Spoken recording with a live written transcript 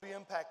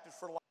impacted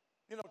for life.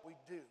 You know what we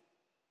do,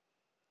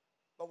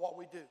 but what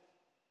we do.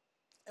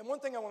 And one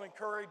thing I want to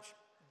encourage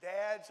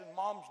dads and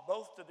moms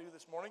both to do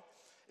this morning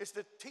is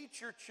to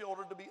teach your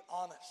children to be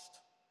honest.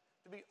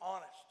 To be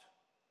honest.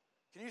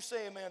 Can you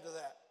say amen to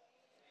that?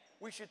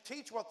 We should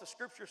teach what the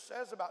scripture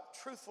says about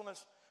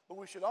truthfulness, but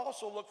we should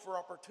also look for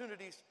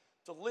opportunities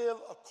to live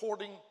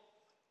according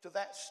to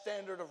that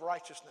standard of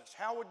righteousness.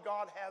 How would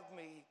God have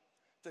me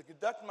to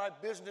conduct my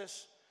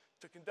business,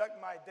 to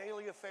conduct my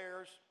daily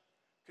affairs,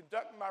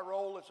 conduct my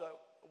role as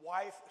a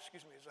wife,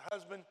 as a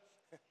husband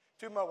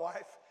to my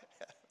wife,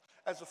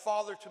 as a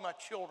father to my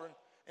children,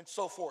 and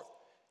so forth,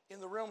 in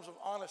the realms of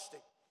honesty.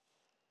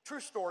 True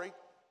story,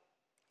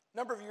 a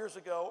number of years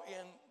ago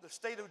in the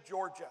state of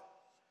Georgia,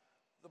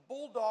 the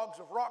Bulldogs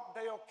of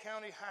Rockdale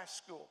County High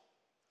School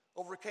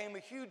overcame a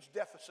huge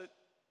deficit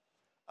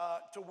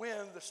to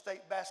win the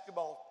state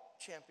basketball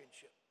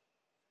championship.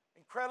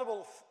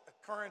 Incredible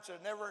occurrence that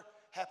had never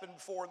happened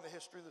before in the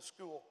history of the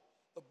school.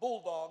 The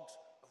Bulldogs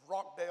of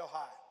Rockdale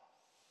High.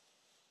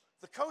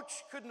 The coach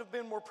couldn't have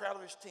been more proud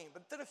of his team.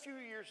 But then a few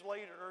days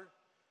later,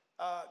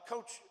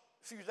 Coach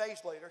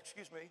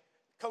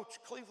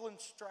Cleveland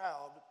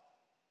Stroud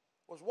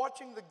was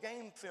watching the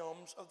game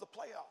films of the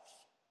playoffs.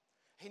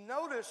 He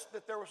noticed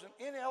that there was an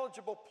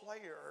ineligible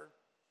player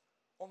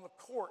on the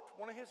court,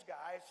 one of his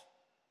guys,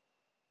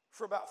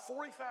 for about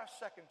 45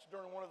 seconds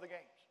during one of the games.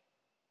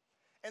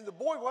 And the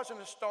boy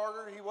wasn't a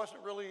starter. He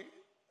wasn't really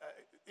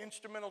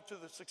instrumental to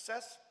the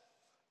success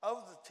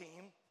of the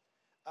team.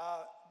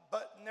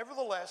 But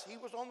nevertheless, he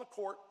was on the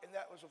court, and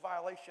that was a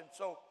violation.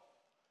 So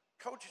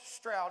Coach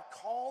Stroud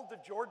called the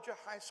Georgia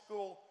High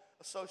School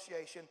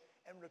Association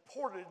and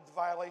reported the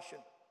violation.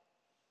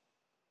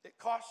 It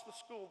cost the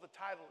school the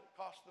title. It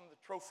cost them the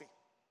trophy.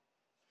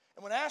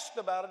 And when asked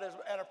about it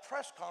at a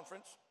press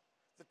conference,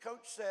 the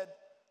coach said,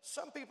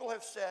 some people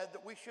have said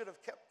that we should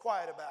have kept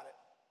quiet about it,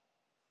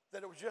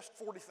 that it was just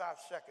 45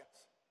 seconds,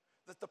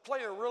 that the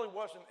player really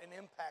wasn't an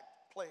impact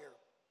player.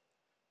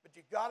 But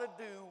you got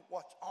to do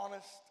what's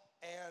honest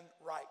and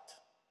right.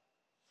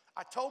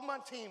 I told my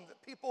team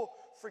that people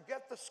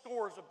forget the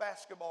scores of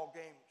basketball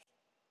games,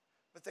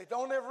 but they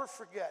don't ever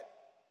forget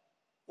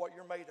what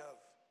you're made of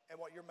and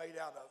what you're made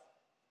out of.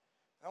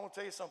 And I want to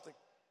tell you something.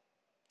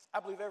 I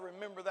believe every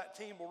member of that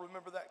team will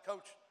remember that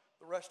coach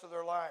the rest of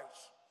their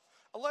lives.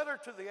 A letter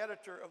to the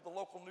editor of the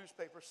local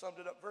newspaper summed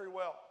it up very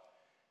well.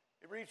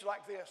 It reads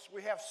like this: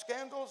 we have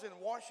scandals in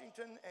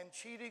Washington and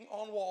cheating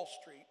on Wall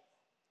Street.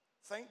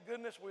 Thank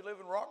goodness we live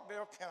in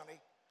Rockdale County,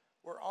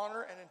 where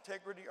honor and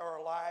integrity are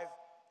alive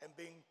and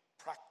being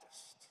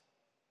practiced.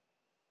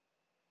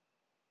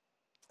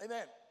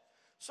 Amen.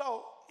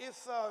 So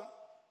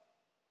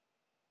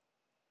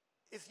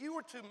if you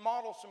were to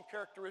model some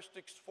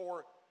characteristics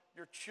for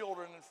your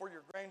children and for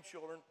your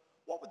grandchildren,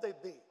 what would they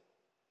be?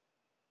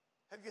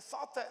 Have you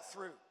thought that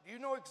through? Do you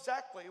know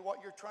exactly what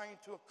you're trying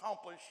to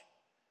accomplish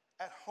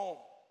at home?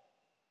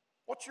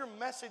 What's your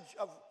message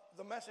of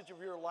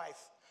your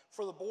life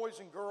for the boys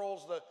and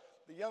girls,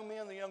 the young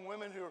men, the young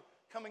women who are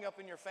coming up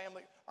in your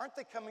family? Aren't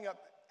they coming up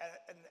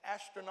at an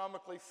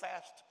astronomically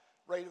fast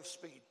rate of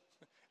speed?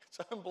 It's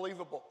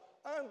unbelievable.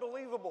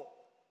 Unbelievable.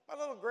 My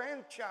little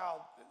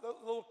grandchild, the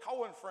little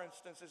Cohen, for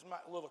instance, is my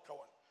little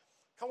Cohen.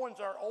 Cohen's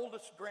our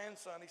oldest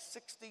grandson. He's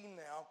 16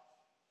 now.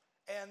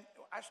 And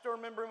I still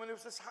remember him when he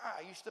was this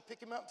high. I used to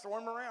pick him up and throw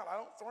him around. I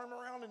don't throw him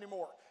around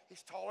anymore.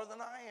 He's taller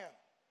than I am.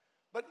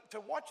 But to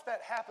watch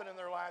that happen in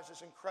their lives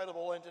is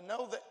incredible. And to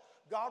know that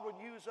God would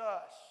use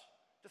us,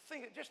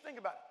 just think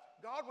about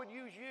it. God would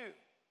use you,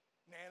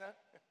 Nana.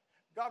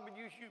 God would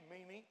use you,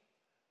 Mimi,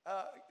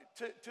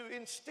 to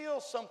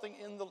instill something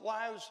in the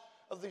lives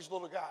of these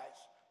little guys,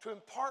 to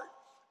impart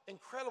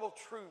incredible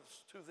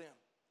truths to them.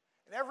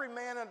 And every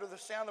man under the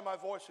sound of my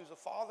voice who's a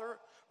father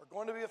or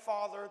going to be a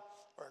father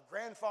or a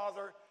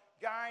grandfather,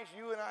 guys,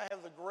 you and I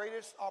have the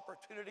greatest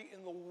opportunity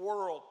in the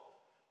world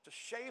to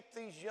shape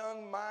these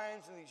young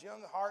minds and these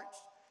young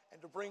hearts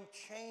and to bring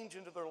change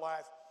into their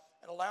life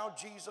and allow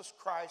Jesus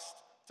Christ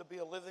to be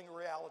a living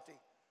reality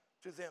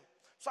to them.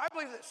 So I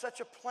believe that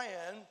such a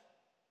plan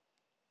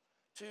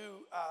to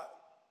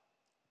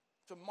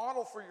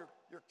model for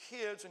your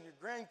kids and your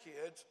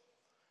grandkids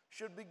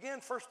should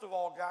begin, first of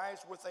all, guys,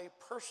 with a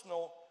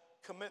personal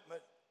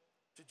commitment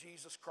to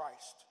Jesus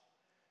Christ.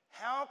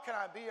 How can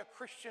I be a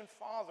Christian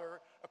father,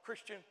 a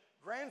Christian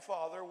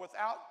grandfather,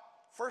 without,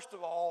 first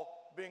of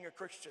all, being a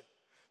Christian?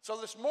 So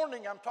this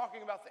morning I'm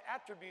talking about the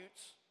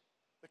attributes,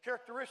 the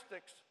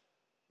characteristics,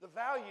 the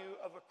value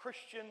of a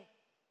Christian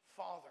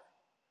father.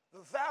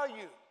 The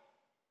value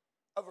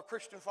of a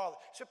Christian father.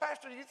 So,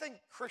 Pastor, do you think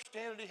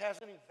Christianity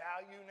has any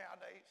value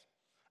nowadays?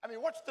 I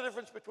mean, what's the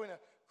difference between a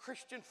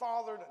Christian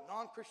father and a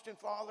non-Christian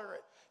father?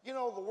 And, you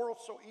know, the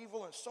world's so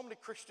evil and so many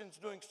Christians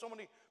doing so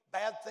many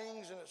bad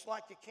things, and it's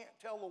like you can't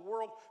tell the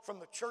world from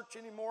the church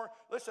anymore.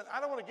 Listen,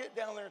 I don't want to get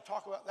down there and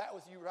talk about that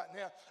with you right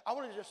now. I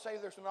want to just say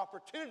there's an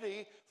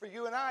opportunity for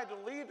you and I to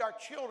lead our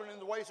children in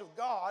the ways of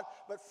God.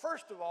 But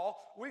first of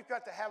all, we've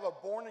got to have a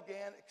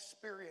born-again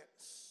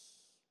experience.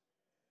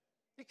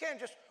 You can't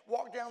just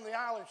walk down the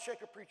aisle and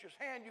shake a preacher's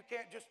hand. You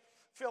can't just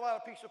fill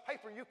out a piece of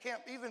paper. You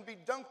can't even be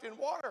dunked in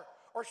water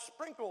or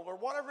sprinkled or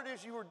whatever it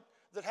is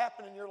that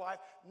happened in your life.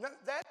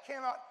 That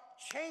cannot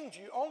change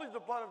you. Only the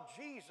blood of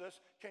Jesus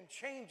can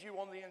change you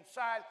on the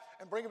inside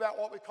and bring about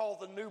what we call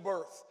the new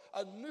birth,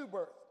 a new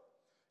birth.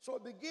 So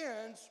it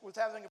begins with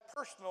having a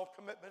personal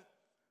commitment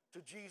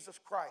to Jesus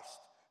Christ,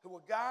 who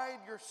will guide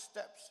your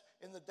steps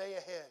in the day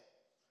ahead.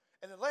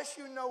 And unless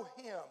you know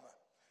him,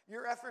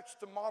 your efforts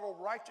to model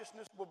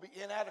righteousness will be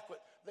inadequate.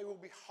 They will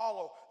be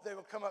hollow. They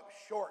will come up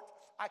short.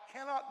 I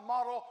cannot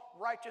model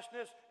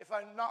righteousness if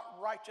I'm not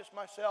righteous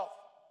myself.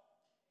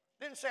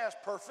 Didn't say I was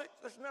perfect.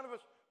 There's none of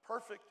us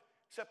perfect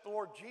except the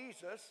Lord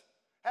Jesus.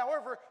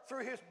 However,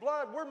 through his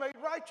blood, we're made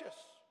righteous.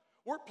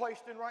 We're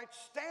placed in right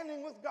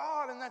standing with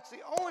God, and that's the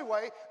only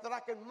way that I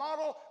can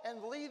model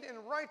and lead in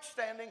right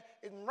standing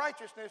in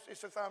righteousness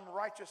is if I'm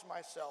righteous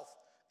myself.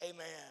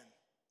 Amen.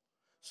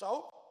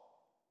 So,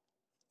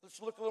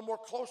 let's look a little more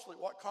closely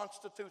what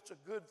constitutes a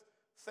good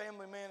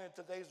family man in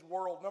today's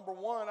world. Number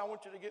one, I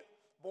want you to get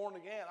born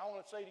again. I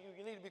want to say to you,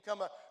 you need to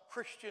become a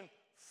Christian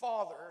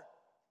father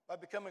by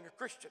becoming a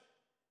Christian.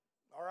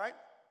 All right?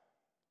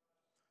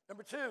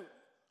 Number two,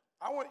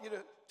 I want you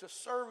to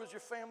serve as your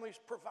family's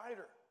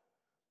provider.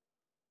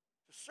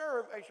 To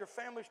serve as your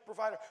family's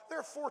provider. There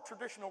are 4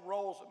 traditional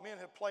roles that men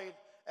have played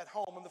at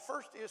home, and the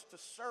first is to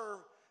serve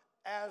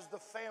as the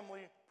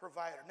family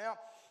provider. Now,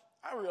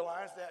 I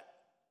realize that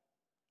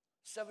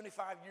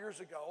 75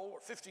 years ago, or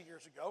 50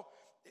 years ago,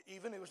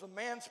 even, it was a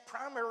man's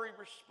primary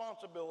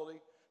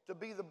responsibility to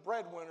be the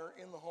breadwinner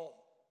in the home.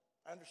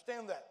 I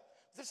understand that.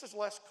 This is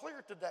less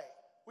clear today,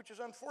 which is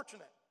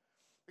unfortunate,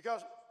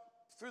 because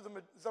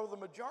though the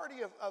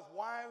majority of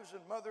wives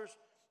and mothers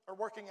are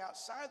working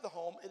outside the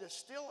home, it is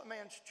still a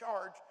man's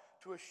charge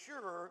to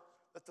assure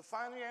that the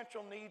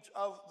financial needs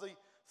of the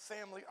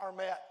family are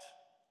met,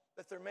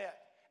 that they're met.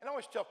 And I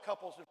always tell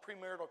couples in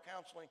premarital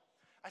counseling,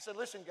 I said,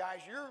 listen, guys,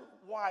 your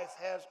wife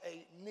has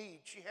a need.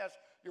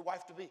 Your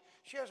wife-to-be,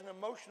 she has an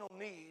emotional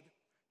need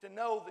to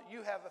know that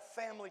you have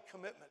a family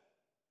commitment,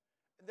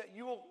 that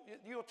you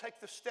will take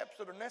the steps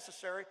that are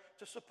necessary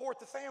to support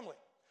the family,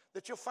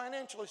 that you'll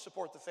financially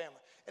support the family.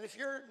 And if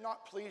you're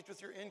not pleased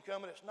with your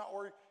income and it's not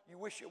where you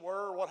wish it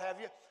were or what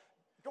have you,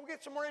 go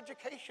get some more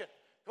education.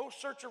 Go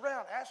search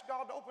around. Ask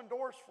God to open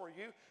doors for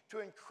you to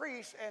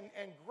increase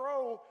and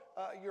grow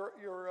your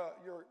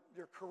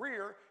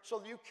career so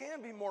that you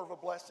can be more of a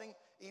blessing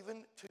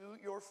even to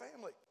your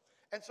family.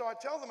 And so I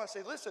tell them, I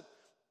say, listen,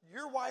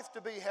 your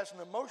wife-to-be has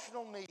an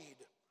emotional need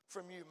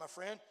from you, my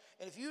friend.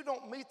 And if you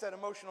don't meet that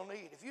emotional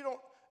need, if you don't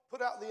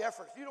put out the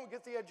effort, if you don't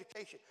get the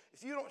education,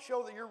 if you don't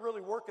show that you're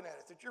really working at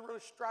it, that you're really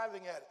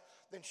striving at it,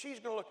 then she's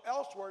going to look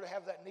elsewhere to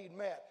have that need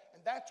met.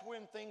 And that's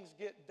when things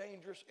get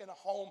dangerous in a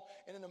home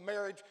and in a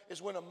marriage,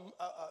 is when a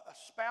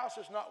spouse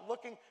is not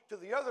looking to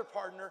the other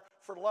partner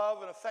for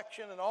love and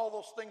affection and all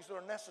those things that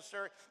are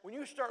necessary. When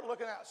you start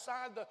looking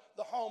outside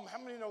the home, how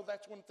many know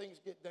that's when things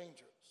get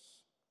dangerous?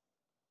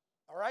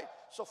 All right?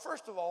 So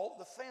first of all,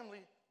 the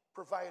family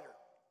provider.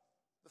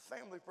 The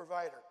family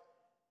provider.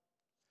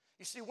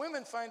 You see,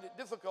 women find it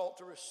difficult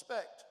to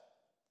respect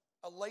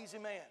a lazy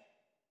man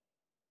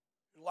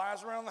who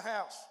lies around the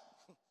house.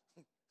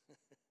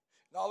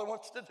 And all he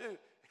wants to do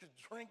is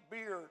drink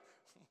beer,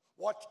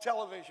 watch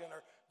television,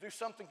 or do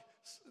something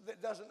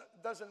that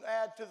doesn't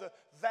add to the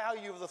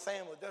value of the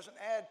family, doesn't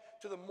add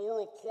to the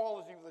moral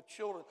quality of the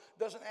children,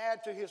 doesn't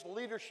add to his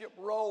leadership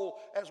role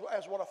as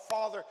what a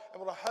father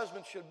and what a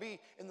husband should be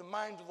in the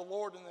minds of the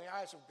Lord and in the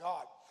eyes of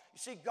God. You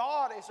see,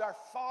 God is our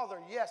Father,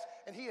 yes,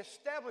 and he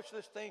established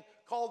this thing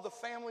called the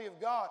family of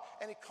God,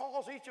 and he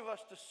calls each of us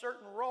to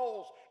certain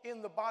roles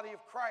in the body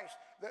of Christ.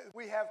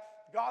 We have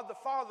God the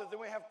Father, then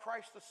we have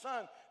Christ the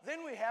Son,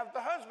 then we have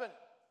the husband.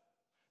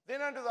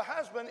 Then under the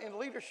husband in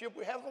leadership,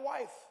 we have the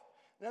wife.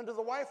 And under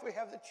the wife, we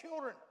have the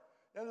children.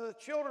 And under the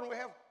children, we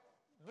have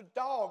the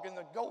dog and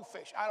the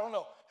goldfish. I don't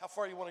know how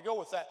far you want to go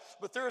with that,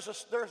 but there's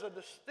a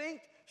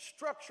distinct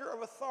structure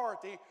of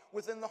authority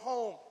within the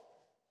home.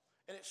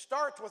 And it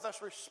starts with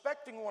us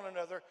respecting one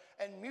another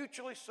and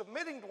mutually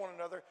submitting to one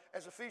another,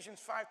 as Ephesians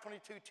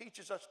 5:22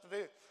 teaches us to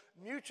do.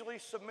 Mutually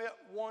submit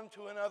one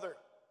to another.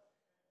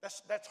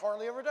 That's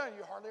hardly ever done.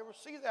 You hardly ever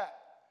see that.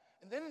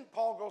 And then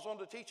Paul goes on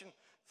to teach in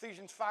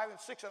Ephesians 5 and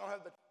 6. I don't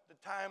have the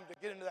time to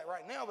get into that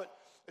right now, but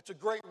it's a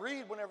great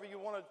read whenever you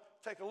want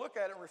to take a look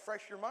at it and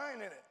refresh your mind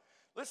in it.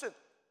 Listen,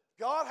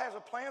 God has a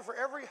plan for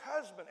every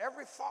husband,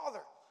 every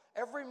father,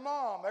 every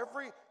mom,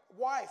 every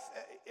wife.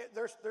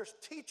 There's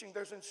teaching,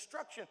 there's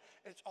instruction.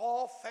 It's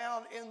all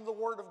found in the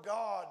Word of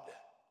God.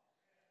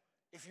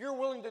 If you're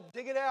willing to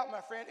dig it out,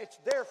 my friend, it's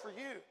there for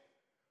you.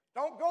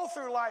 Don't go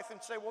through life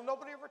and say, well,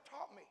 nobody ever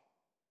taught me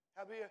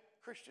how to be a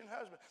Christian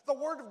husband. The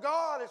Word of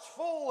God is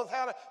full of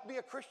how to be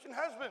a Christian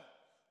husband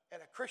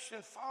and a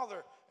Christian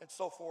father and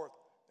so forth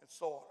and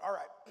so on. All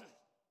right.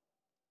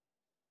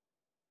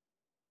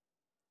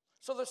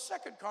 So the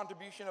second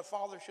contribution a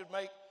father should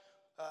make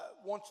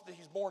once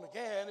he's born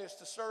again is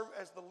to serve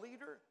as the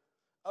leader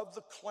of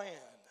the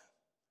clan.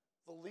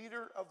 The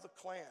leader of the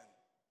clan.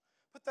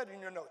 Put that in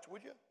your notes,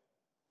 would you?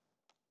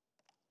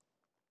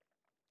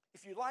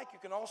 If you like, you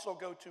can also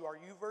go to our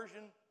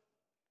YouVersion.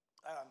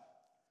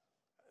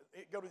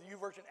 Go to the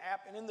YouVersion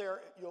app, and in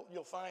there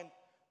you'll find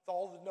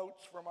all the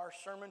notes from our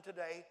sermon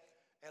today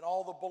and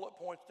all the bullet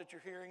points that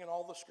you're hearing and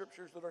all the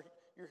scriptures that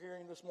you're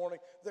hearing this morning.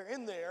 They're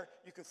in there.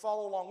 You can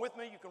follow along with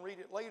me. You can read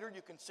it later.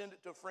 You can send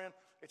it to a friend.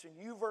 It's in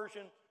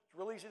YouVersion. It's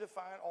real easy to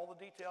find. All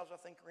the details, I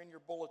think, are in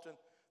your bulletin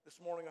this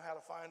morning on how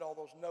to find all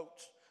those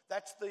notes.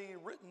 That's the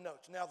written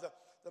notes. Now,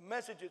 the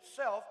message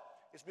itself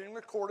is being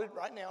recorded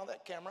right now,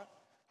 that camera.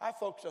 Hi,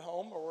 folks at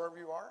home or wherever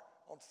you are,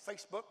 on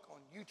Facebook,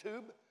 on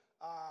YouTube.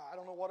 I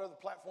don't know what other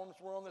platforms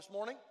we're on this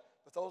morning,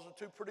 but those are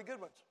two pretty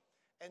good ones.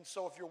 And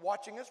so if you're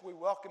watching us, we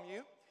welcome you.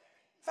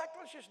 In fact,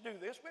 let's just do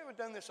this. We haven't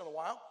done this in a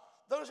while.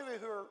 Those of you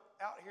who are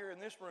out here in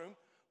this room,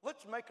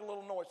 let's make a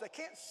little noise. They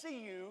can't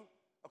see you,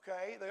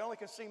 okay? They only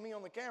can see me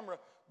on the camera.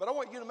 But I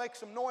want you to make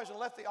some noise and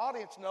let the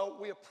audience know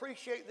we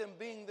appreciate them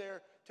being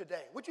there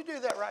today. Would you do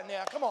that right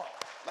now? Come on,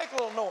 make a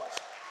little noise.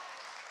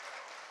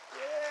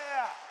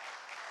 Yeah.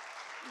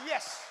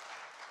 Yes.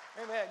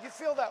 Amen. You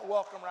feel that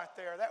welcome right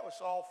there. That was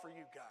all for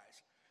you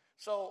guys.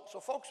 So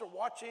folks are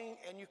watching,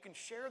 and you can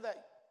share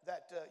that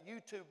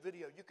YouTube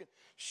video. You can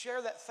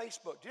share that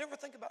Facebook. Do you ever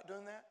think about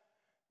doing that?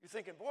 You're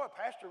thinking, boy,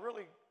 Pastor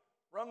really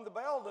rung the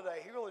bell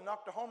today. He really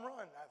knocked a home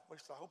run. At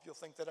least I hope you'll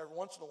think that every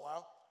once in a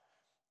while.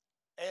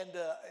 And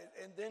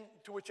then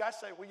to which I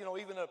say, well,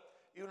 even an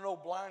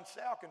old blind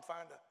sow can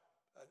find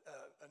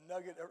a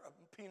nugget or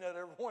a peanut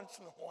every once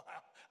in a while.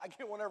 I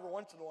get one every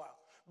once in a while.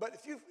 But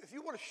if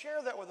you want to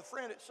share that with a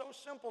friend, it's so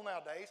simple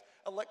nowadays,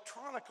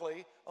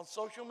 electronically on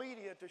social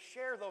media, to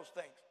share those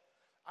things.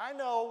 I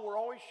know we're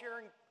always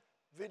sharing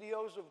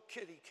videos of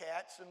kitty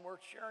cats, and we're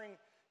sharing,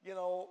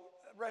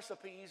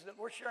 recipes, and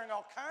we're sharing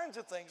all kinds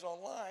of things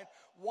online.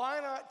 Why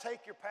not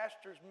take your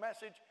pastor's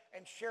message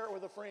and share it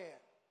with a friend?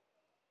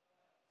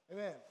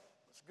 Amen.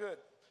 That's good.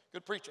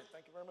 Good preaching.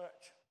 Thank you very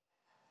much.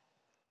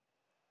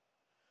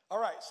 All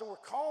right, so we're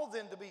called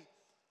then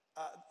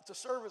to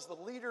serve as the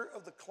leader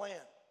of the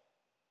clan.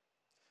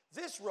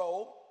 This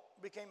role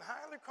became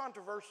highly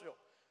controversial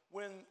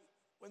when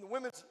the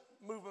women's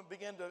movement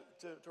began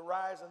to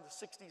rise in the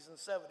 60s and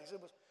 70s.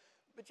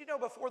 But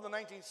before the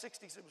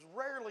 1960s, it was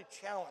rarely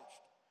challenged.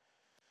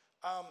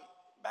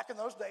 Back in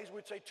those days,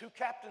 we'd say 2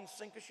 captains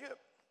sink a ship.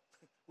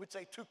 We'd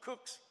say 2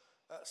 cooks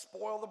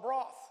spoil the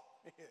broth.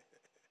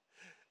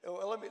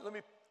 Well, let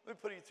me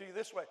put it to you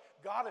this way.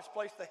 God has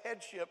placed the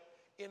headship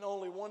in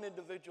only one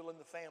individual in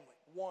the family,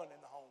 one in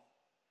the home,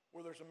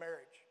 where there's a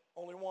marriage.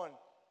 Only one.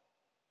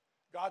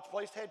 God's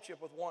placed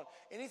headship with one.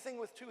 Anything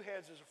with 2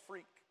 heads is a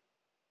freak.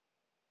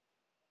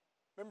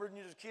 Remember when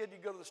you was a kid,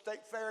 you'd go to the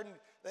state fair and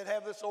they'd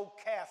have this old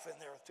calf in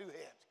there with 2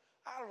 heads.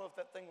 I don't know if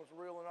that thing was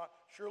real or not.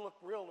 Sure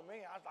looked real to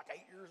me. I was like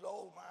 8 years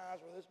old. My eyes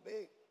were this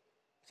big.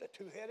 It's a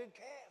 2-headed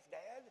calf,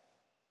 Dad.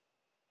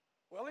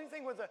 Well,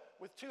 anything with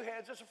 2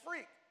 heads is a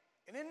freak.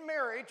 And in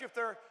marriage, if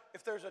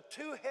there's a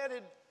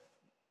 2-headed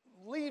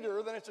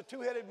leader, then it's a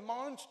 2-headed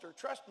monster.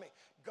 Trust me.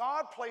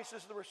 God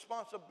places the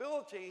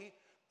responsibility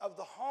of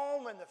the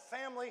home and the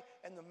family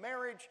and the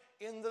marriage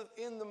in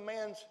the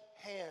man's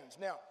hands.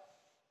 Now,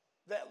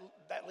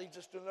 that leads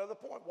us to another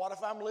point. What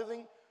if I'm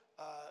living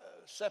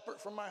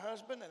separate from my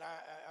husband, and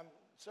I'm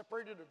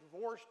separated or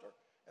divorced,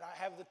 and I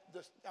have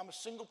I'm a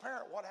single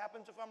parent? What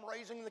happens if I'm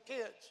raising the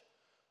kids?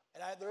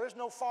 And there is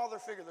no father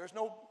figure. There's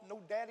no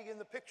daddy in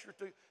the picture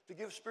to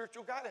give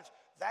spiritual guidance.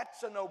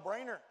 That's a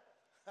no-brainer.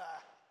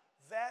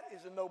 That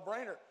is a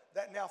no-brainer.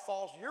 That now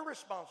falls your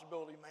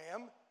responsibility,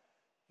 ma'am.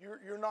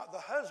 You're not the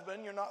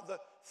husband, you're not the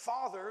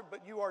father,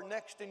 but you are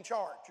next in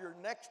charge. You're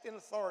next in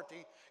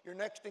authority. You're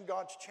next in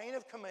God's chain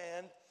of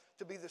command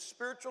to be the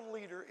spiritual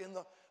leader in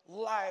the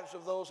lives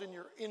of those in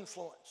your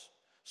influence.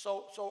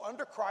 So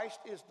under Christ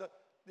is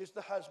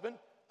the husband,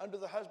 under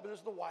the husband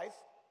is the wife,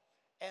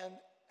 and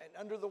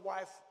under the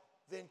wife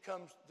then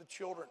comes the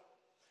children.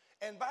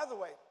 And by the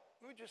way,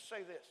 let me just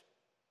say this.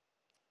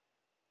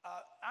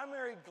 I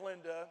married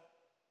Glenda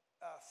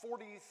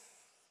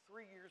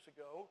 43 years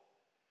ago.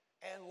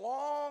 And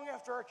long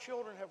after our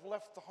children have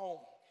left the home,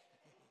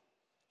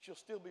 she'll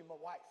still be my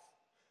wife.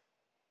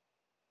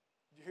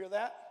 Did you hear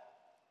that?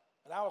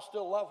 And I will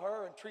still love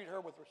her and treat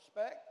her with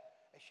respect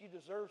as she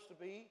deserves to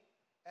be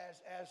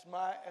as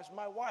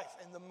my wife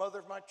and the mother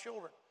of my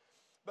children.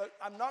 But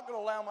I'm not going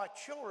to allow my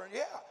children,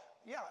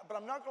 but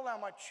I'm not going to allow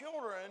my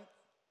children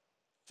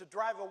to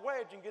drive a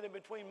wedge and get in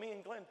between me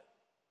and Glenda.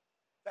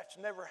 That's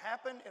never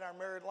happened in our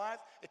married life.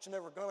 It's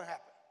never going to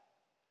happen.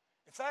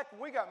 In fact,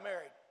 when we got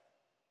married,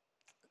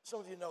 some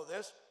of you know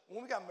this.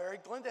 When we got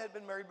married, Glenda had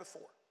been married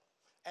before.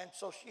 And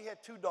so she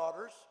had 2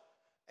 daughters.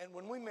 And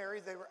when we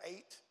married, they were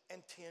 8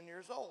 and 10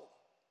 years old.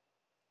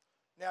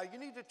 Now, you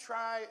need to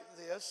try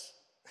this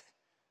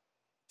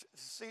to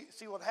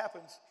see what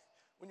happens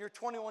when you're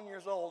 21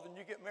 years old and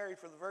you get married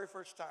for the very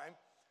first time.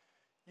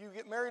 You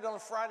get married on a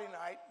Friday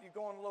night. You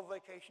go on a little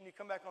vacation. You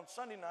come back on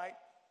Sunday night.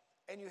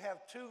 And you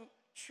have 2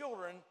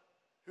 children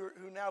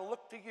who now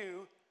look to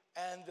you,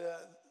 and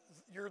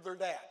you're their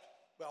dad.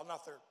 Well,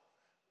 not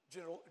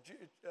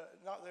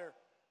their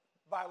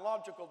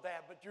biological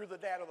dad, but you're the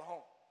dad of the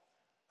home.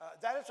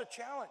 That is a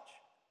challenge.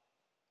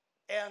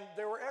 And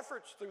there were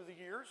efforts through the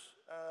years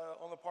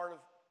on the part of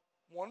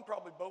one,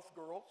 probably both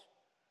girls,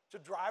 to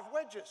drive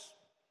wedges.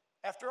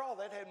 After all,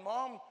 they'd had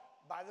mom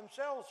by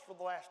themselves for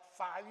the last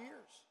 5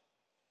 years.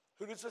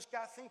 Who does this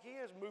guy think he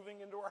is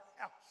moving into our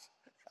house?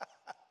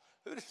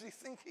 Who does he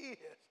think he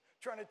is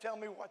trying to tell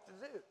me what to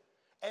do?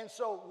 And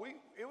so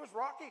it was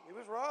rocky, it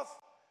was rough,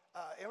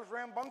 it was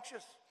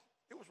rambunctious,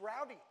 it was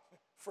rowdy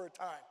for a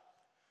time.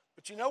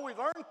 But you know, we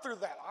learned through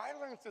that. I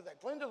learned through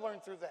that. Glenda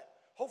learned through that.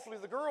 Hopefully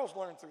the girls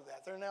learned through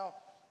that. They're now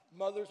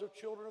mothers of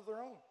children of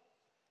their own.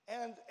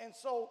 And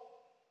so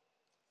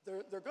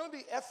there are going to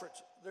be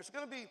efforts. There's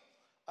going to be,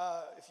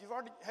 if you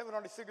haven't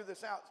already figured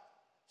this out,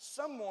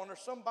 someone or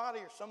somebody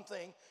or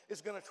something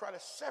is going to try to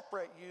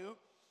separate you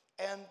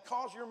and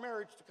cause your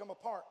marriage to come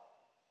apart.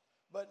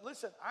 But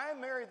listen, I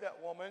married that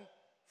woman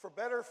for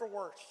better or for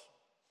worse,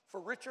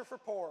 for richer, for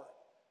poorer,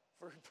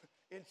 for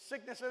in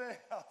sickness and in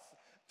health,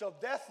 till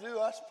death do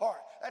us part.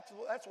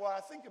 That's why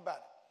I think about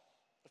it.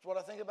 That's what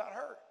I think about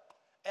her.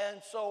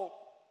 And so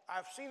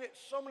I've seen it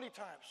so many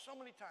times,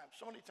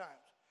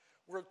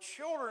 where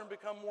children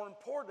become more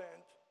important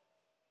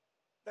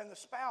than the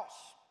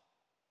spouse.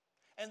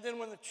 And then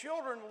when the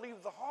children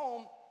leave the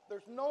home,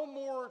 there's no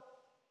more,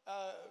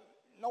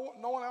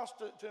 no one else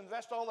to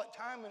invest all that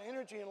time and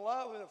energy and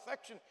love and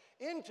affection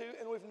into,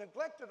 and we've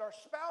neglected our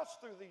spouse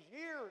through these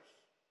years.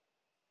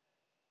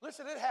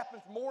 Listen, it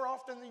happens more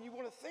often than you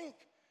want to think.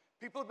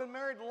 People have been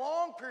married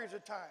long periods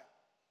of time,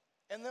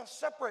 and they'll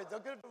separate, they'll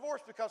get a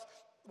divorce because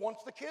once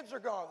the kids are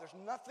gone, there's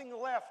nothing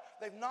left.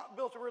 They've not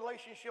built a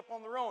relationship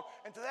on their own.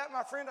 And to that,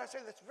 my friend, I say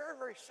that's very,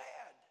 very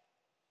sad.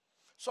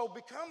 So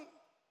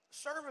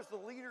serve as the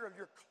leader of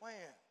your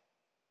clan,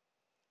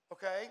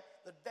 okay?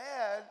 The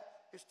dad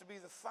is to be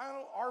the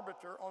final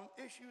arbiter on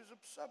issues of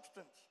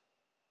substance,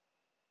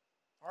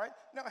 all right?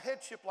 Now, a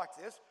headship like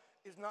this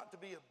is not to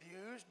be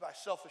abused by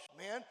selfish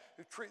men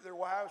who treat their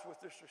wives with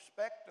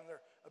disrespect, and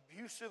they're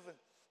abusive, and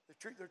they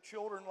treat their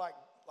children like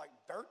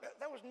dirt.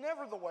 That was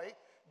never the way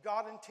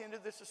God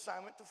intended this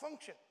assignment to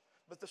function.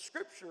 But the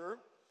scripture,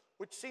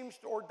 which seems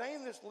to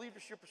ordain this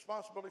leadership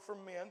responsibility for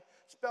men,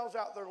 spells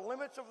out the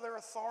limits of their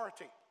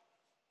authority.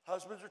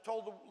 Husbands are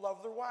told to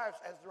love their wives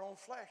as their own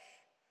flesh,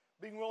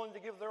 being willing to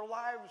give their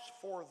lives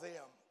for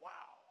them. Wow.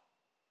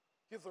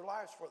 Give their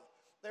lives for them.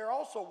 They are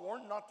also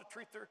warned not to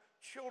treat their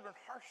children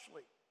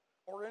harshly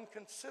or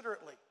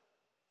inconsiderately.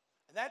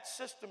 And that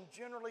system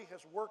generally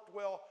has worked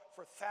well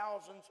for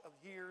thousands of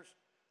years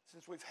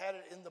since we've had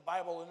it in the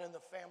Bible and in the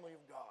family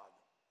of God.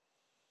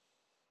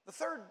 The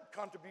third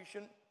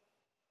contribution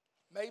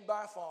made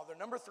by a father,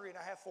 number 3, and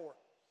I have 4,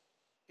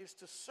 is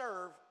to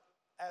serve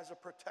as a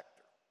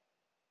protector.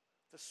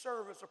 To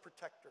serve as a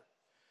protector.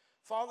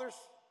 Fathers,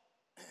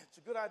 it's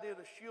a good idea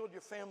to shield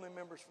your family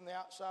members from the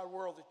outside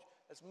world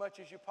as much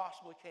as you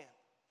possibly can.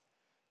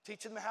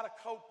 Teaching them how to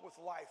cope with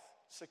life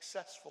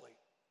successfully.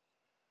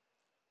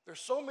 There's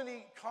so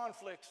many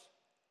conflicts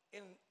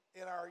in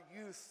our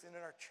youth and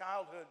in our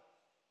childhood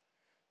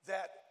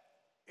that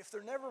if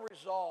they're never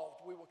resolved,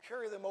 we will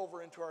carry them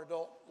over into our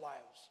adult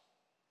lives.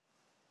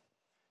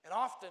 And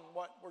often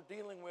what we're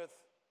dealing with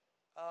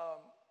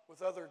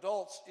other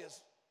adults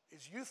is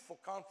youthful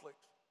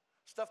conflicts,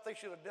 stuff they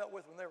should have dealt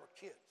with when they were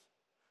kids,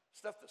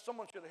 stuff that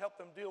someone should have helped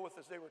them deal with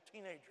as they were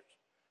teenagers,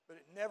 but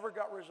it never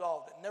got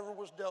resolved, it never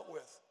was dealt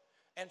with.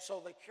 And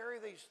so they carry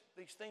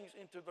these things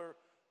into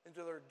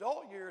their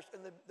adult years,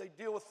 and they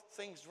deal with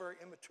things very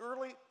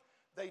immaturely.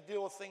 They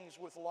deal with things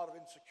with a lot of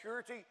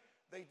insecurity.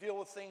 They deal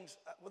with things,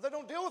 they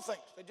don't deal with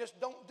things. They just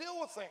don't deal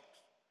with things.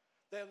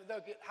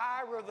 They'll get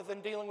high rather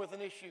than dealing with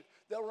an issue.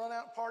 They'll run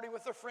out and party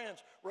with their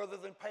friends rather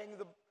than paying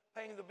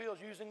the bills,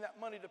 using that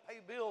money to pay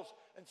bills,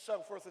 and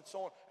so forth and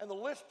so on. And the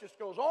list just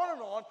goes on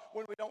and on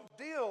when we don't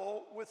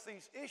deal with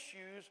these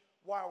issues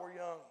while we're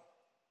young.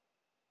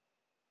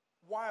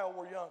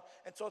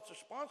 And so it's the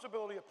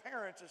responsibility of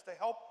parents is to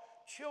help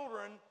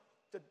children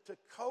to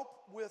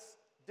cope with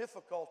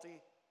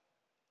difficulty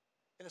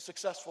in a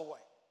successful way.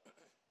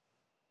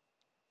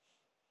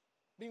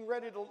 Being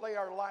ready to lay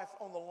our life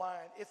on the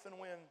line if and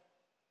when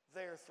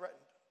they are threatened.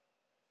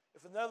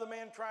 If another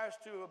man tries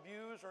to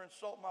abuse or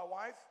insult my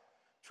wife,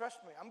 trust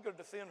me, I'm going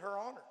to defend her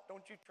honor.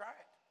 Don't you try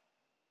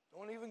it.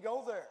 Don't even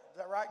go there. Is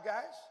that right,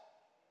 guys?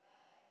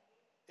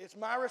 It's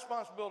my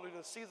responsibility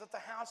to see that the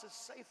house is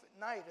safe at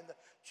night and the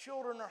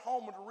children are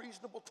home at a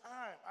reasonable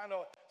time. I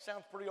know it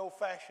sounds pretty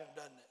old-fashioned,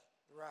 doesn't it?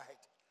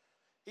 Right.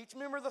 Each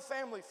member of the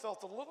family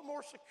felt a little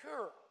more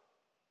secure.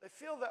 They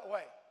feel that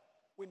way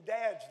when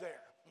dad's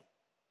there.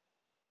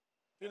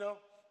 You know,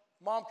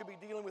 mom could be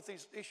dealing with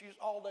these issues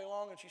all day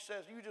long, and she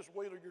says, you just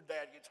wait till your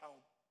dad gets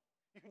home.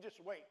 You can just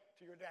wait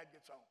till your dad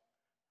gets home.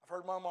 I've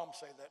heard my mom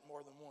say that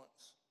more than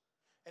once.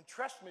 And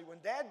trust me, when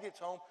dad gets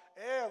home,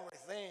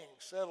 everything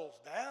settles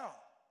down.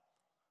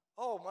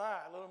 Oh my,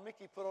 little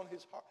Mickey put on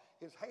his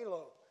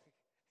halo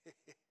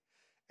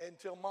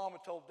until mama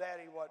told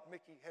daddy what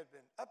Mickey had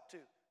been up to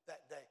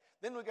that day.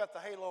 Then we got the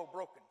halo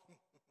broken.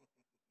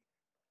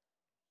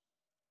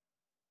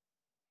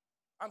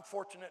 I'm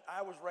fortunate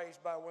I was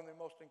raised by one of the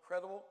most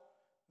incredible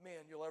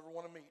men you'll ever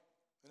want to meet.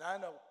 And I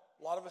know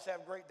A lot of us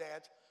have great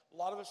dads. A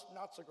lot of us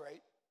not so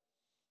great.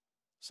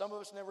 Some of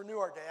us never knew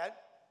our dad.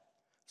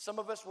 Some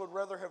of us would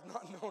rather have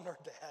not known our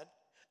dad.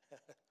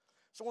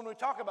 So when we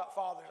talk about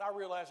fathers, I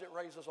realize it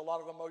raises a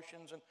lot of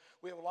emotions, and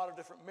we have a lot of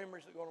different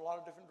memories that go in a lot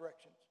of different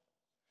directions.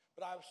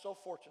 But I was so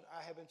fortunate.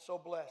 I have been so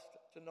blessed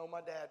to know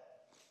my dad.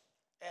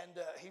 And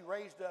he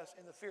raised us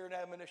in the fear and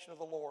admonition of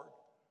the Lord.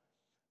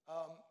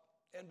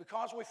 And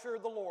because we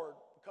feared the Lord,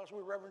 because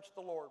we reverenced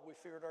the Lord, we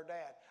feared our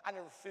dad. I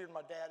never feared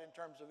my dad in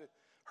terms of it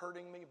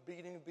hurting me,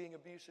 beating me, being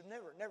abusive.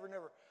 Never, never,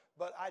 never.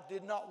 But I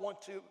did not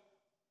want to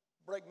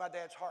break my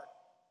dad's heart.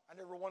 I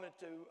never wanted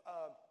to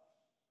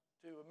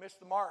miss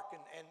the mark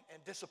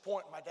and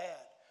disappoint my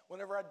dad.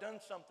 Whenever I'd done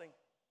something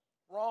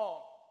wrong,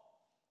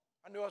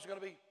 I knew I was going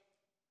to be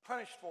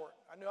punished for it.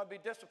 I knew I'd be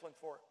disciplined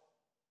for it.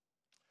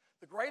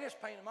 The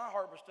greatest pain in my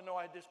heart was to know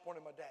I had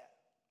disappointed my dad.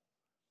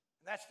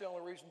 And that's the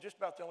only reason, just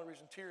about the only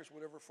reason tears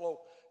would ever flow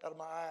out of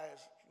my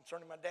eyes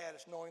concerning my dad,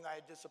 is knowing that I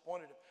had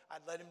disappointed him.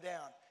 I'd let him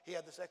down. He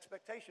had this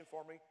expectation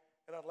for me,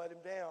 and I'd let him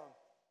down.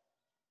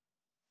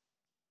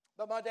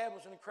 But my dad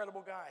was an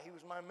incredible guy. He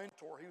was my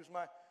mentor. He was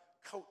my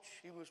coach.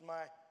 He was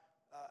my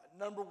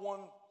number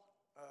one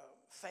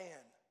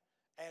fan.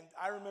 And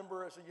I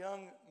remember as a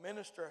young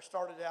minister, I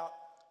started out,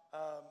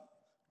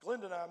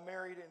 Glenda and I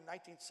married in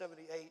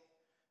 1978,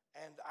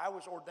 and I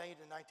was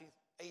ordained in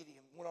 1980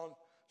 and went on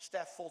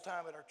staff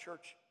full-time at our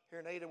church here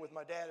in Ada with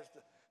my dad as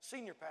the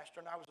senior pastor,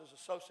 and I was his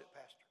associate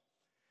pastor.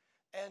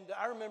 And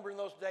I remember in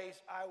those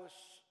days, I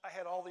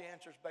had all the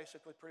answers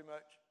basically pretty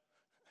much.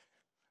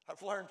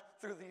 I've learned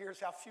through the years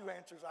how few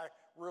answers I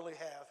really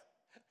have.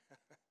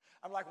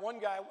 I'm like one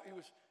guy,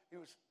 he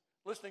was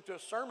listening to a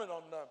sermon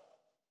on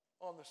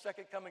the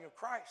second coming of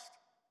Christ.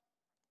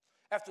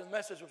 After the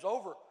message was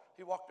over,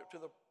 he walked up to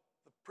the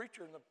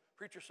preacher, and the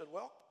preacher said,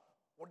 "Well,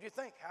 what do you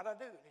think? How'd I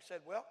do?" And he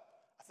said, "Well,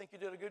 I think you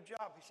did a good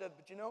job." He said,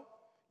 "But you know,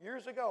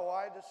 years ago,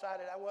 I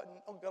decided I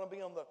wasn't going to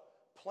be on the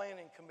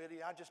planning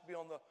committee. I'd just be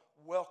on the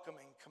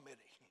welcoming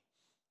committee.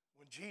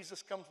 When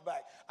Jesus comes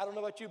back, I don't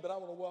know about you, but I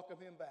want to welcome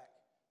him back."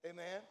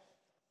 Amen.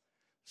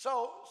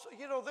 So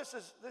you know, this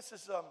is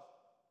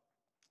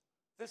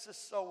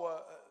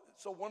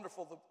so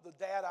wonderful, the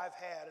dad I've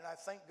had, and I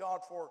thank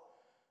God for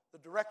the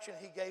direction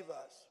he gave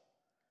us.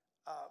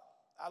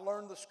 I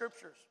learned the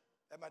scriptures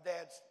at my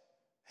dad's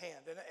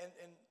hand, and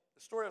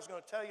the story I was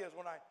going to tell you is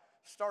when I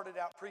started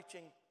out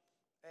preaching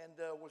and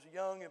was a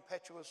young,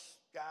 impetuous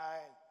guy.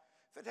 And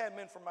if it hadn't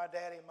been for my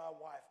daddy and my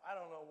wife, I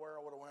don't know where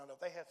I would have wound up.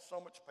 They had so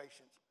much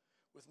patience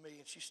with me,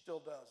 and she still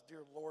does.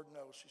 Dear Lord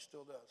knows she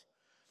still does.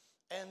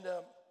 And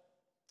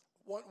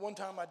one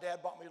time my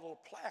dad bought me a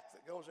little plaque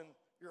that goes in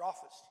your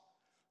office.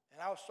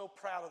 And I was so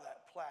proud of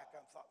that plaque.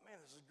 I thought, man,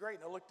 this is great.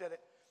 And I looked at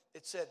it.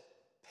 It said,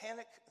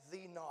 "Panic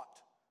thee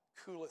not,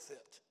 cooleth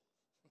it."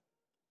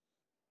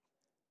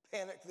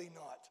 Panic thee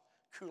not,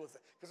 cooleth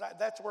it. Because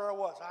that's where I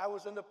was. I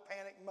was in the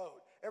panic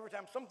mode. Every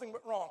time something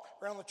went wrong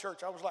around the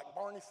church, I was like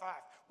Barney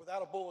Fife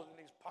without a bullet in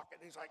his pocket.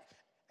 And he's like,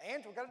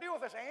 "Ange, we got to deal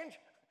with this, Ange."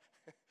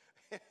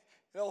 You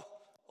know,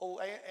 old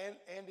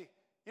Andy,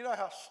 you know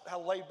how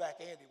laid back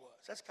Andy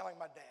was. That's kind of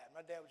like my dad.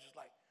 My dad was just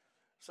like,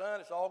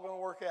 "Son, it's all going to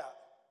work out."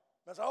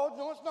 And I said, "Oh,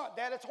 no, it's not,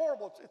 Dad. It's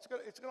horrible. It's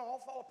going to all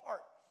fall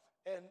apart."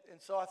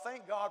 And so I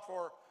thank God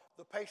for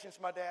the patience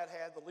my dad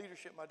had, the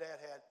leadership my dad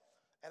had.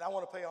 And I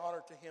want to pay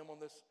honor to him on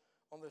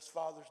this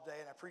Father's Day,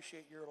 and I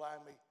appreciate your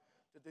allowing me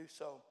to do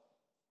so.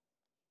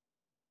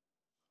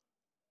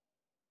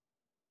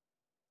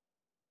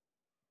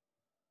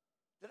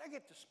 Did I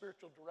get to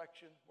spiritual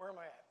direction? Where am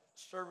I at?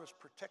 Service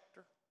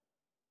protector.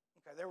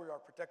 Okay, there we are,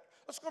 protector.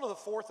 Let's go to the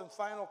fourth and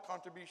final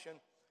contribution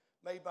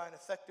made by an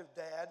effective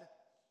dad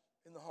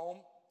in the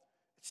home.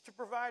 It's to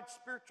provide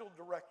spiritual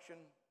direction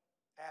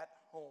at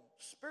home.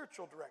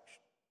 Spiritual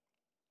direction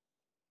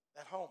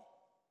at home.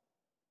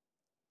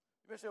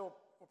 You may say, well,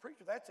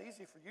 preacher, that's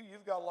easy for you.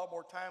 You've got a lot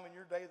more time in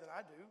your day than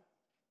I do.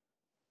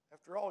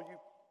 After all, you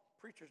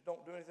preachers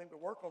don't do anything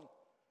but work on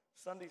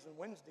Sundays and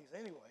Wednesdays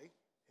anyway.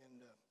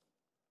 And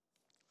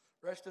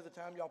rest of the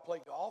time, y'all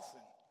play golf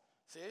and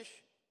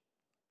fish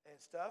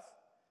and stuff.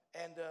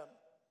 And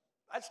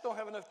I just don't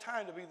have enough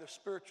time to be the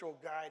spiritual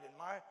guide in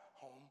my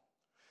home.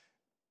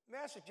 May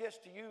I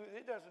suggest to you,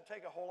 it doesn't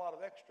take a whole lot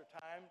of extra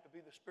time to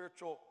be the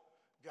spiritual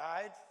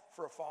guide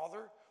for a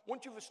father.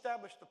 Once you've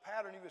established the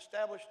pattern, you've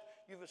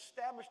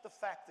established the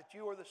fact that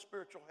you are the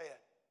spiritual head.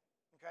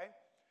 Okay?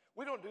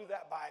 We don't do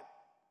that by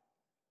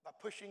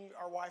pushing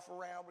our wife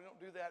around. We don't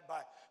do that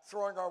by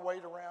throwing our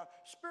weight around.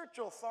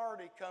 Spiritual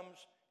authority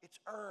comes, it's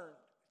earned.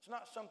 It's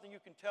not something you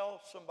can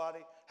tell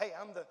somebody, "Hey,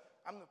 I'm the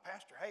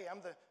pastor. Hey,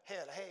 I'm the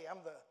head. Hey,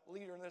 I'm the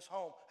leader in this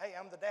home. Hey,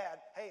 I'm the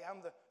dad. Hey,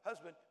 I'm the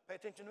husband. Pay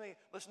attention to me.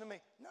 Listen to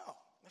me." No,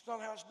 that's not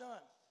how it's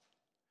done.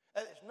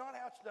 It's not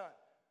how it's done.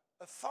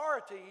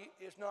 Authority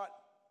is not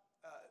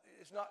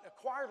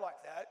acquired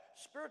like that.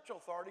 Spiritual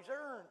authority is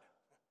earned.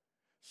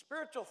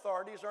 Spiritual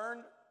authority is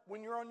earned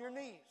when you're on your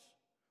knees,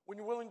 when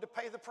you're willing to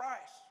pay the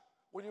price,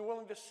 when you're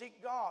willing to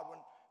seek God,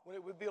 when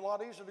it would be a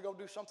lot easier to go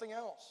do something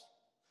else,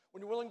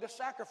 when you're willing to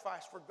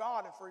sacrifice for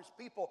God and for his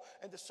people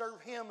and to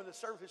serve him and to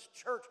serve his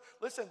church.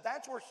 Listen,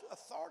 that's where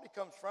authority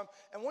comes from.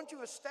 And once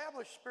you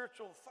establish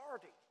spiritual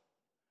authority,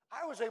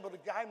 I was able to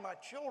guide my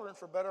children,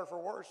 for better or for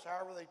worse,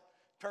 however they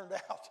turned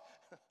out.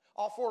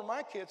 All four of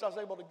my kids, I was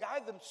able to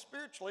guide them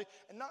spiritually,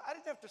 and I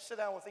didn't have to sit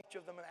down with each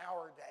of them an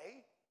hour a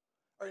day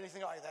or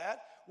anything like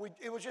that.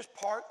 It was just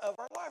part of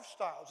our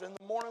lifestyles. In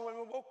the morning when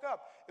we woke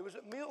up, it was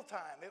at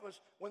mealtime. It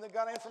was when they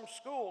got in from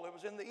school. It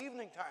was in the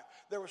evening time.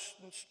 There was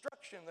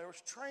instruction. There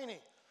was training.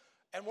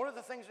 And one of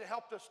the things that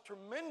helped us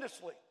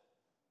tremendously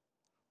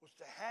was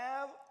to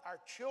have our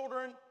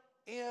children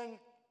in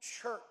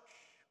church.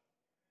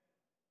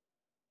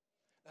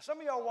 Now, some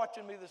of y'all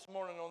watching me this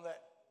morning on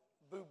that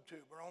boob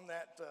tube or on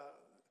that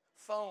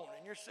phone,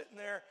 and you're sitting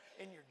there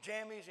in your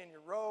jammies, in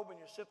your robe, and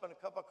you're sipping a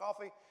cup of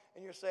coffee,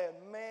 and you're saying,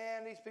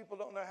 man, these people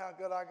don't know how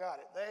good I got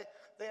it.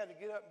 They had to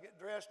get up and get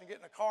dressed and get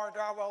in a car and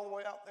drive all the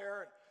way out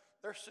there, and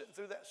they're sitting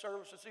through that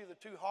service. It's either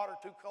too hot or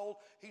too cold.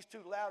 He's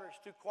too loud or he's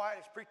too quiet.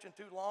 He's preaching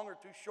too long or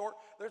too short.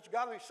 There's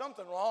got to be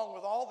something wrong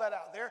with all that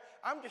out there.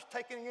 I'm just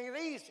taking it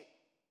easy.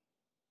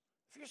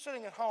 If you're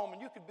sitting at home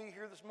and you could be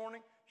here this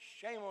morning,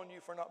 shame on you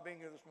for not being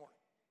here this morning.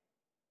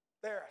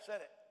 There, I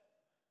said it.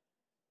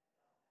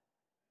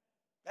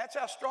 That's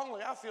how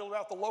strongly I feel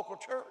about the local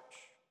church.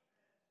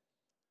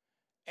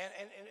 And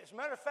as a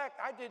matter of fact,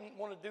 I didn't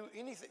want to do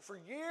anything. For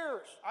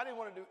years, I didn't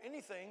want to do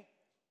anything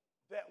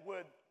that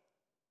would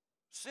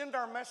send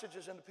our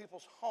messages into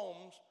people's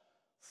homes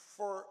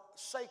for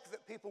sake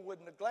that people would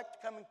neglect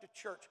coming to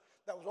church.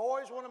 That was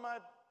always one of my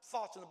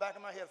thoughts in the back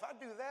of my head. If I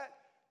do that,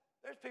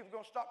 there's people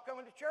going to stop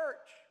coming to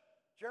church.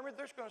 Jeremy,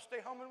 they're just going to stay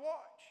home and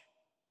watch.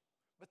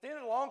 But then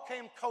along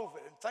came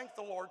COVID, and thank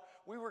the Lord,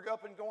 we were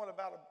up and going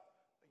about a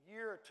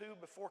year or two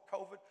before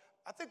COVID.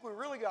 I think we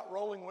really got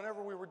rolling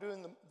whenever we were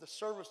doing the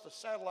service, the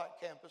satellite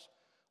campus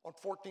on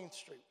 14th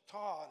Street.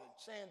 Todd and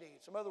Sandy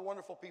and some other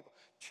wonderful people.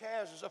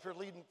 Chaz is up here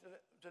leading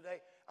today.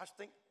 I was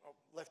thinking,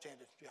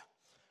 left-handed, yeah.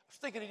 I was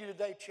thinking of you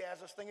today, Chaz.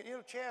 I was thinking,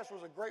 Chaz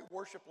was a great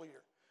worship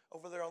leader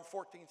over there on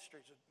 14th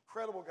Street. He's an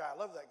incredible guy. I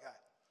love that guy.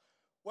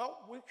 Well,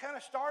 we kind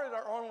of started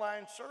our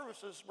online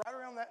services right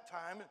around that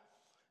time.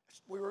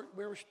 We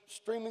were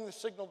streaming the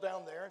signal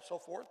down there and so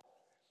forth.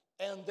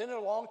 And then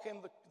along came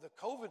the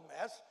COVID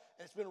mess,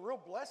 and it's been a real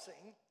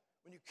blessing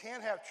when you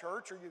can't have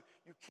church or you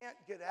can't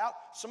get out.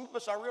 Some of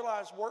us, I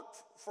realize, work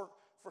for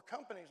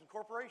companies and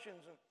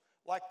corporations, and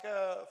like,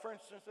 for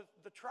instance,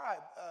 the tribe.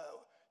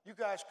 You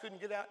guys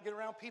couldn't get out and get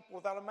around people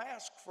without a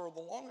mask for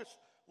the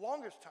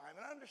longest time,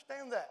 and I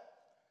understand that.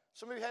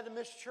 Some of you had to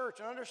miss church,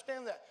 and I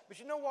understand that. But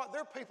you know what?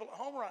 There are people at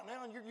home right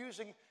now, and you're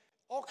using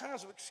all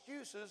kinds of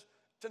excuses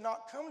to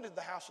not come to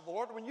the house of the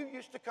Lord when you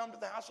used to come to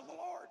the house of the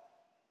Lord.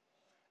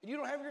 And you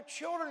don't have your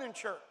children in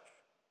church.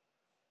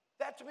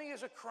 That to me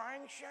is a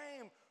crying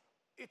shame.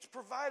 It's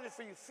provided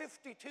for you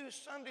 52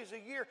 Sundays a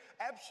year,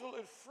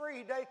 absolutely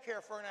free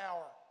daycare for an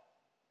hour.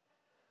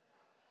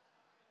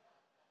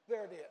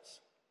 There it is.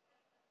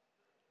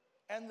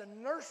 And the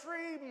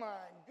nursery, my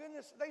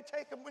goodness, they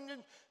take them when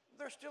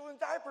they're still in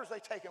diapers, they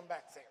take them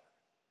back there.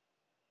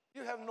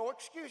 You have no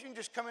excuse. You can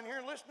just come in here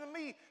and listen to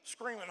me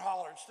scream and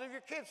holler instead of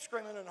your kids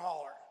screaming and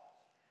holler.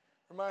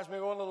 Reminds me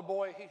of one little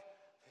boy.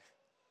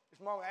 His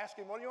mom asked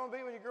him, what do you want to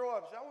be when you grow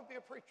up? He said, I want to be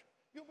a preacher.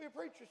 You'll be a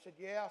preacher? He said,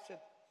 yeah. I said,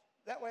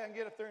 that way I can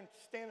get up there and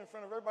stand in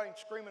front of everybody and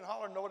scream and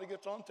holler and nobody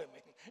gets on to me.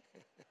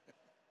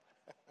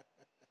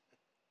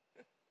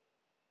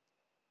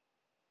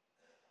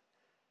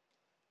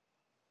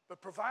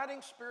 But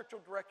providing spiritual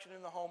direction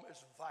in the home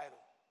is vital.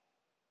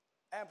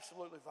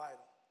 Absolutely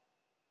vital.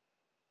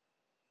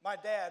 My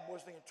dad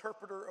was the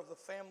interpreter of the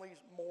family's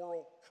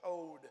moral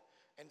code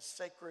and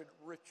sacred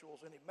rituals,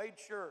 and he made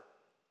sure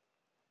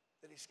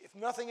that if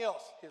nothing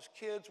else, his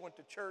kids went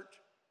to church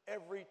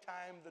every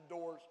time the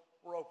doors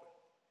were open.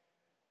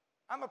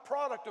 I'm a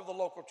product of the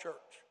local church.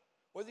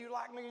 Whether you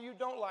like me or you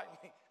don't like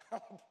me,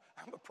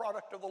 I'm a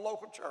product of the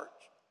local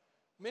church.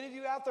 Many of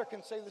you out there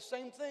can say the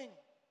same thing.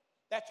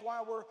 That's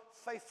why we're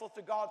faithful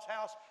to God's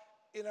house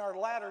in our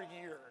latter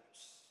years.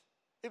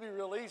 It'd be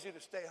real easy to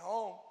stay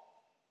home,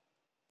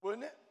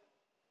 wouldn't it?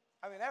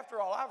 I mean, after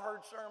all, I've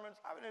heard sermons.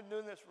 I've been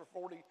doing this for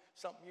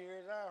 40-something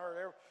years.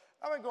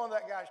 I've been going to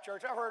that guy's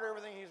church. I've heard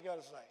everything he's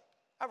got to say.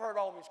 I've heard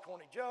all of his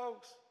corny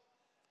jokes.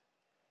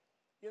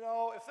 You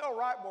know, if they'll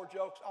write more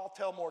jokes, I'll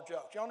tell more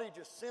jokes. Y'all need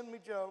to just send me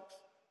jokes.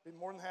 Be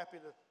more than happy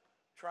to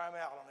try them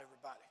out on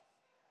everybody.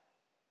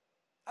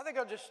 I think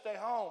I'll just stay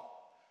home.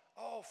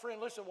 Oh, friend,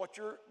 listen, what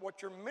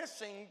you're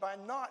missing by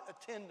not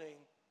attending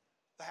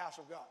the house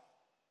of God.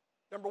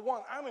 Number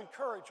one, I'm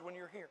encouraged when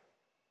you're here.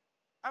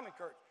 I'm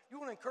encouraged. You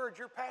want to encourage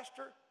your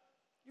pastor?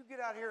 You get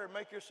out here and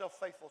make yourself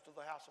faithful to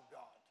the house of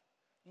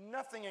God.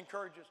 Nothing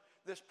encourages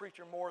this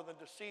preacher more than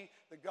to see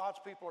that God's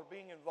people are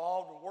being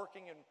involved and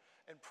working and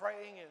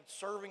praying and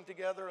serving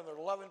together, and they're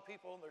loving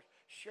people and they're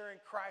sharing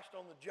Christ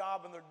on the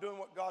job, and they're doing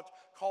what God's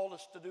called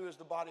us to do as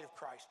the body of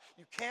Christ.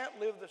 You can't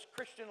live this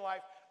Christian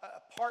life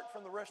apart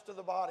from the rest of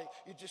the body.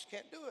 You just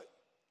can't do it.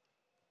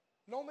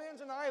 No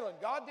man's an island.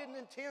 God didn't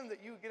intend that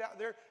you get out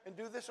there and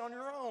do this on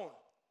your own.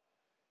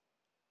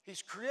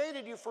 He's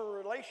created you for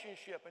a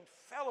relationship and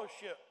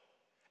fellowship.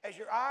 As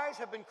your eyes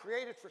have been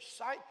created for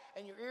sight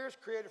and your ears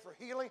created for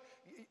healing,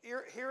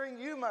 hearing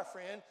you, my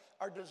friend,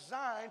 are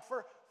designed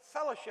for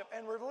fellowship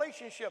and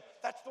relationship.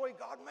 That's the way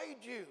God made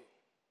you.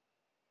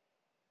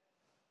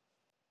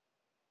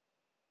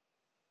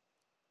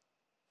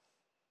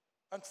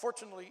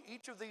 Unfortunately,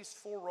 each of these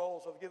four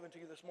roles I've given to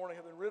you this morning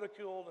have been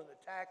ridiculed and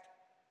attacked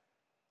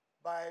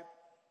by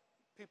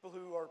people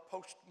who are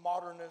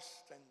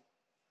postmodernists and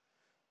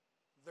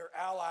their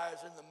allies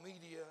in the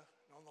media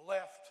and on the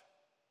left.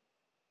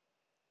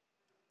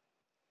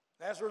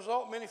 And as a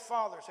result, many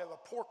fathers have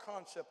a poor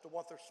concept of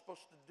what they're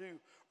supposed to do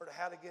or to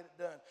how to get it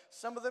done.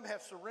 Some of them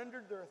have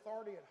surrendered their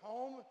authority at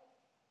home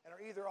and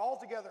are either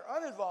altogether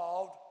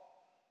uninvolved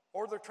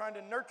or they're trying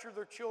to nurture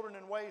their children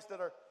in ways that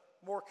are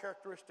more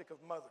characteristic of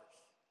mothers.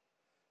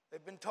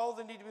 They've been told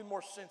they need to be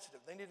more sensitive.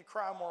 They need to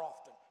cry more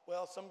often.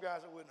 Well, some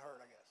guys it wouldn't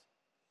hurt, I guess.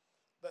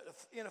 But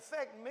in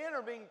effect, men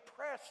are being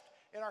pressed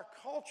in our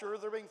culture.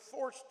 They're being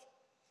forced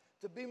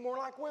to be more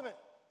like women.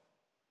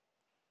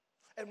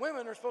 And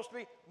women are supposed to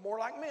be more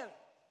like men.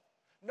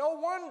 No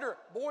wonder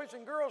boys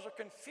and girls are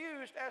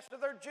confused as to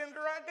their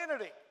gender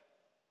identity.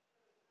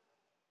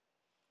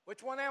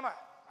 Which one am I?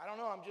 I don't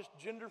know. I'm just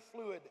gender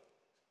fluid.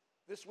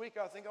 This week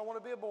I think I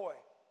want to be a boy.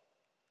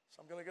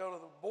 So I'm going to go to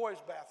the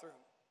boys' bathroom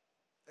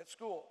at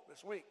school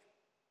this week.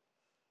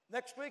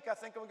 Next week I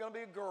think I'm going to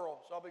be a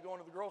girl. So I'll be going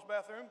to the girls'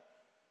 bathroom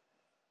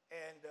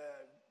and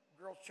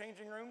girls'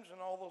 changing rooms and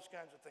all those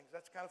kinds of things.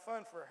 That's kind of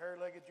fun for a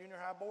hairy-legged junior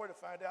high boy to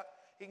find out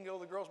he can go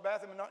to the girls'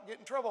 bathroom and not get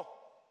in trouble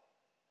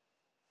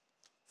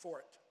for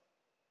it.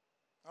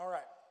 All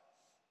right,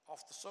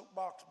 off the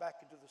soapbox, back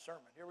into the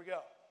sermon. Here we go.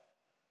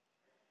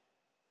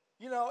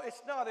 You know,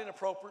 it's not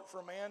inappropriate for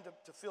a man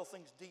to feel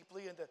things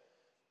deeply and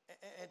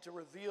to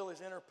reveal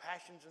his inner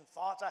passions and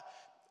thoughts.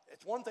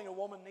 It's one thing a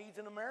woman needs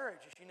in a marriage.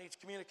 She needs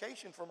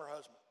communication from her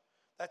husband.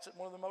 That's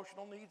one of the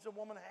emotional needs a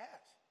woman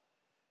has.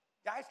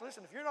 Guys,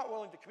 listen, if you're not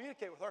willing to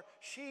communicate with her,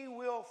 she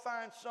will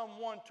find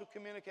someone to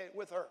communicate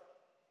with her.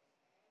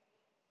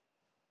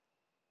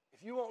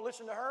 If you won't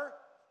listen to her,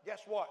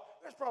 guess what?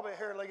 There's probably a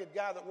hairy-legged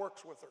guy that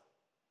works with her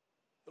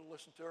that'll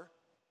listen to her.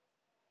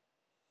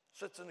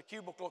 Sits in a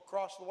cubicle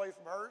across the way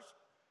from hers.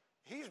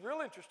 He's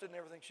real interested in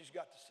everything she's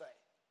got to say.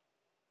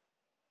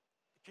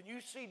 Can you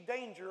see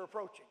danger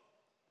approaching?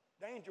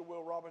 Danger,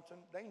 Will Robinson,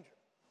 danger.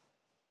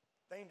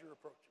 Danger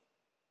approaching.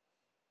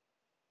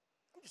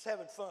 I'm just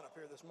having fun up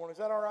here this morning. Is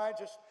that all right?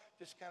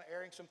 Just kind of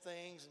airing some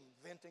things and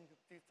venting a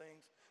few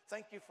things.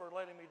 Thank you for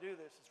letting me do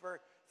this. It's very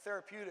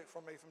therapeutic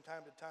for me from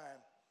time to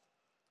time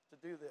to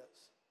do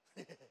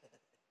this.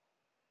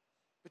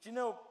 But you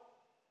know,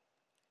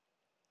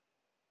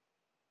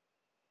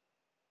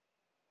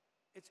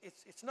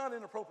 it's not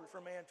inappropriate for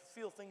a man to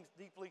feel things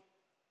deeply,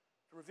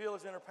 to reveal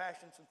his inner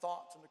passions and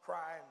thoughts and to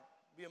cry and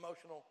be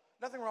emotional.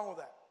 Nothing wrong with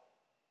that.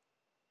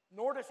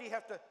 Nor does he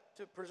have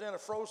to present a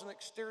frozen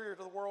exterior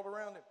to the world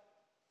around him.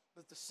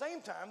 But at the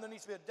same time, there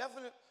needs to be a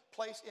definite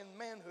place in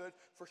manhood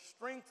for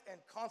strength and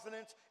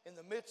confidence in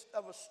the midst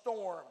of a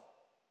storm.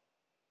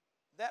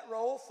 That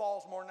role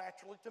falls more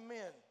naturally to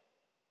men.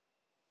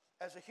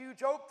 As a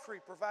huge oak tree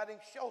providing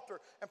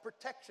shelter and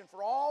protection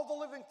for all the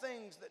living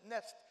things that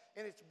nest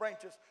in its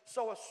branches,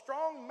 so a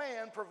strong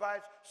man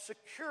provides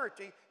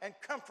security and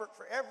comfort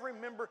for every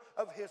member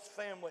of his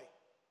family.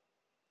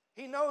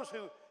 He knows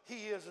who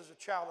he is as a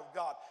child of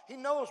God. He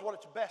knows what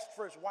is best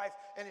for his wife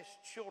and his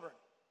children.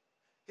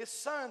 His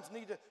sons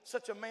need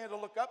such a man to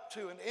look up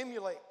to and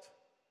emulate.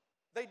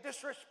 They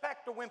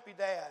disrespect a wimpy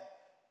dad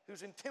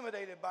who's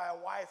intimidated by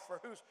a wife or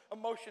whose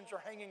emotions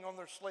are hanging on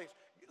their sleeves.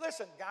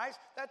 Listen, guys,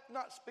 that's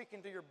not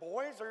speaking to your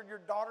boys or your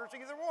daughters,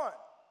 either one.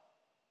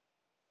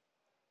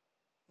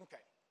 Okay.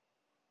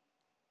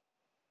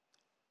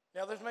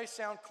 Now, this may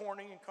sound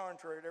corny and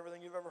contrary to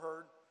everything you've ever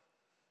heard.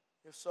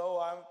 If so,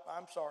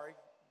 I'm sorry.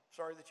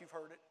 Sorry that you've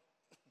heard it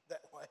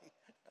that way.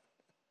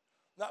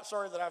 Not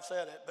sorry that I've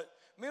said it, but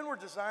men were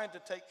designed to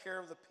take care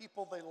of the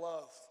people they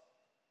love,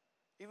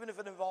 even if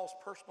it involves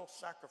personal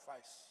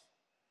sacrifice.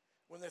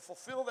 When they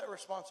fulfill that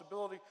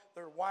responsibility,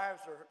 their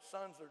wives, their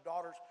sons, their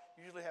daughters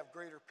usually have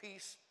greater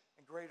peace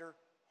and greater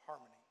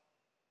harmony.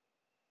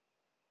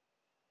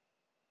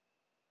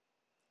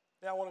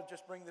 Now I want to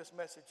just bring this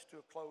message to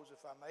a close,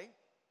 if I may.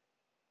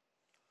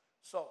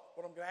 So,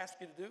 what I'm going to ask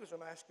you to do is I'm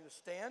going to ask you to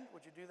stand.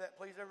 Would you do that,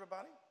 please,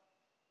 everybody?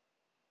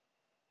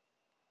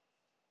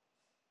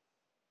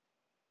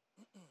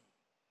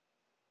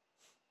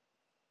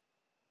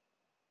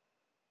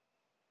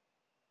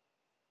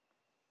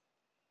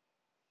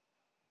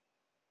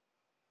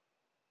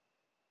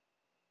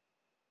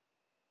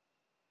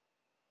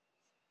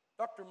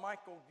 Dr.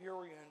 Michael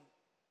Gurian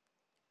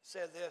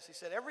said this. He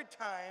said, every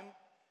time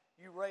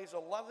you raise a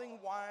loving,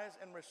 wise,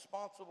 and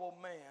responsible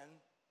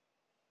man,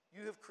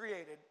 you have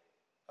created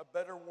a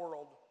better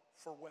world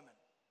for women.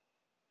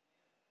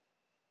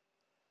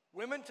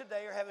 Women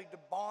today are having to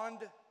bond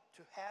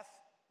to half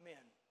men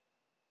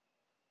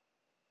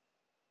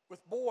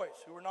with boys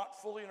who are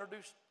not fully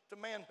introduced to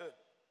manhood.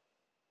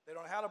 They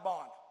don't know how to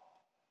bond.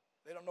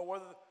 They don't know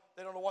whether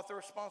they don't know what their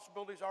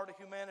responsibilities are to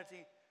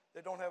humanity.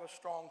 They don't have a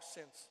strong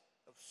sense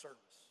of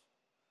service.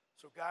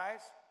 So guys,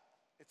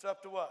 it's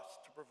up to us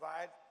to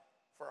provide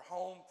for our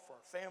home, for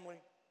our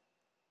family,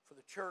 for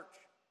the church,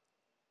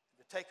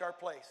 to take our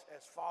place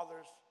as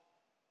fathers,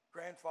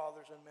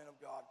 grandfathers, and men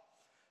of God.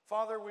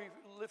 Father, we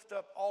lift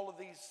up all of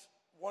these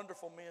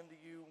wonderful men to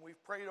you.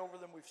 We've prayed over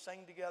them. We've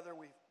sang together.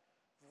 We've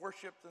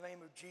worshiped the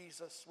name of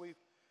Jesus. We've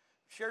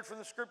shared from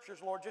the scriptures,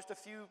 Lord, just a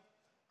few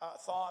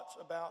thoughts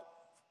about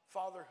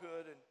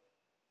fatherhood and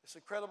this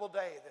incredible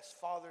day, this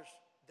Father's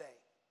Day.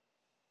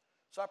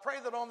 So I pray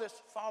that on this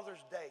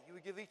Father's Day, you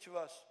would give each of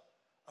us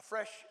a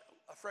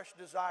fresh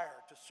desire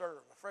to serve,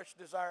 a fresh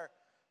desire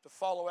to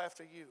follow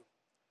after you,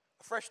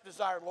 a fresh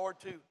desire, Lord,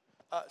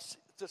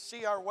 to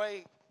see our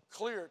way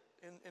clear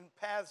in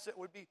paths that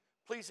would be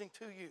pleasing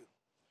to you.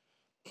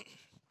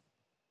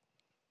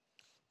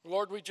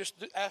 Lord, we just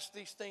ask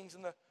these things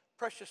in the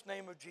precious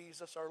name of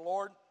Jesus, our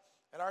Lord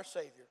and our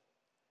Savior.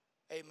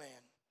 Amen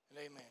and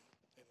amen.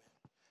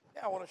 Amen.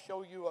 Now I want to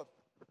show you a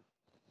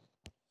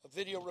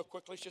video real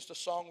quickly. It's just a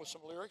song with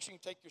some lyrics. You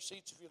can take your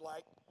seats if you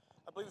like.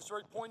 I believe it's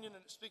very poignant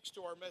and it speaks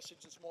to our message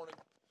this morning.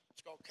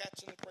 It's called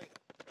Cats in the Cradle.